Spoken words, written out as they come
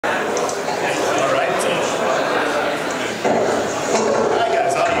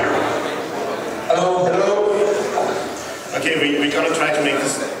going to try to make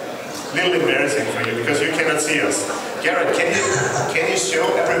this a little embarrassing for you because you cannot see us. Garrett, can you show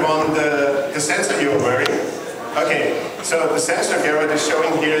everyone the sensor you're wearing? Okay, so the sensor Garrett is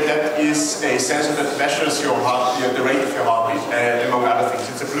showing here, that is a sensor that measures your heart, the rate of your heartbeat, among other things.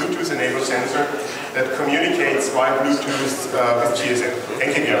 It's a Bluetooth-enabled sensor that communicates via Bluetooth with GSM.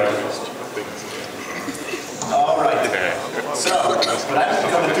 Thank you, Garrett. All right. So what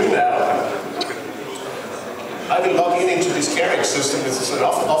I'm going to do now, I will log in into this carriage system. This is an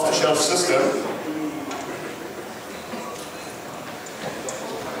off-the-shelf system.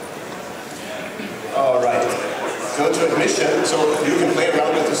 All right. Go to admission, so you can play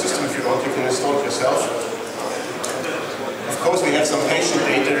around with the system if you want. You can install it yourself. Of course, we have some patient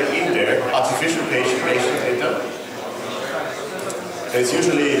data in there, artificial patient data. It's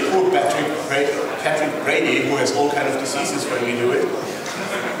usually poor Patrick Brady who has all kinds of diseases when we do it.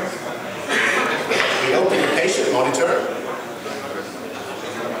 We open the patient monitor.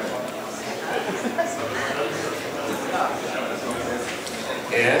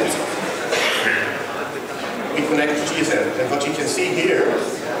 And we connect to GSM. And what you can see here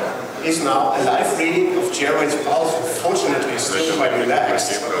is now a live reading of Jared's pulse. Fortunately, still quite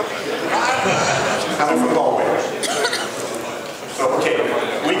relaxed. Coming from Galway. So, okay,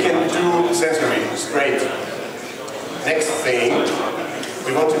 we can do sensor readings. Great. Next thing,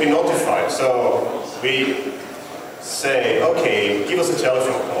 we want to be notified. So we say, okay, give us a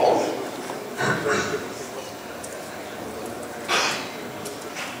telephone call.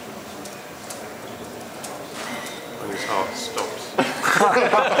 And his heart stops.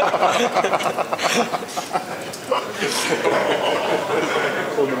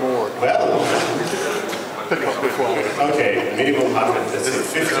 Well, okay, minimum 100. That's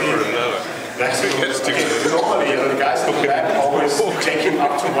 50. That's okay. Normally, the guys in the back always take him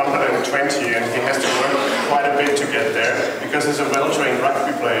up to 120, and he has to work quite a bit to get there because he's a well-trained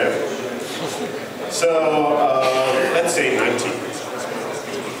rugby player. So let's say 90.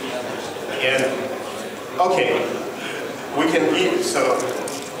 And okay, we can eat. So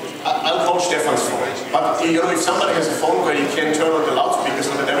I'll call Stefan's phone. But you know, if somebody has a phone where you can turn on the loudspeaker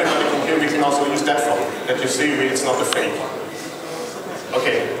so that everybody can hear, we can also use that phone. That you see, it's not a fake.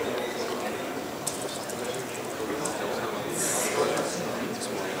 Okay.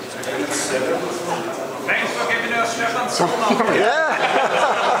 Thanks for giving us Stefan's phone number. Yeah.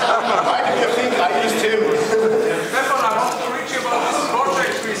 Why do you think I used him? Stefan, I want to reach you about this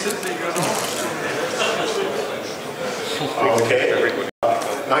project recently, you know. Okay.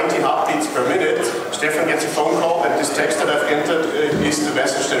 90 heartbeats per minute. Stefan gets a phone call, and this text that I've entered is the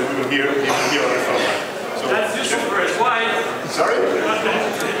message that we will hear on the phone. So, that's useful for his wife. Sorry?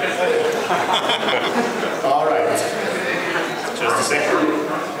 All right. Just a second.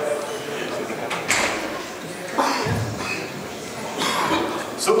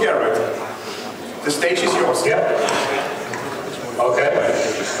 So Garrett, the stage is yours, yeah? Okay.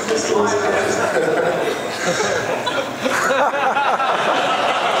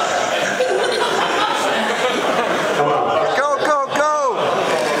 Come on. Go, go, go!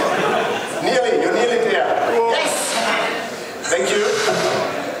 Nearly, you're nearly there. Yes! Thank you.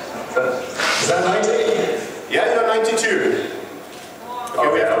 Is that 90? Yeah, you're 92. Okay,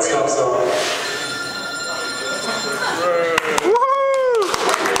 we have to stop, so.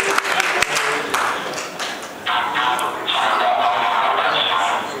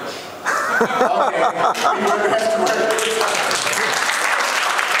 Okay, we have to work.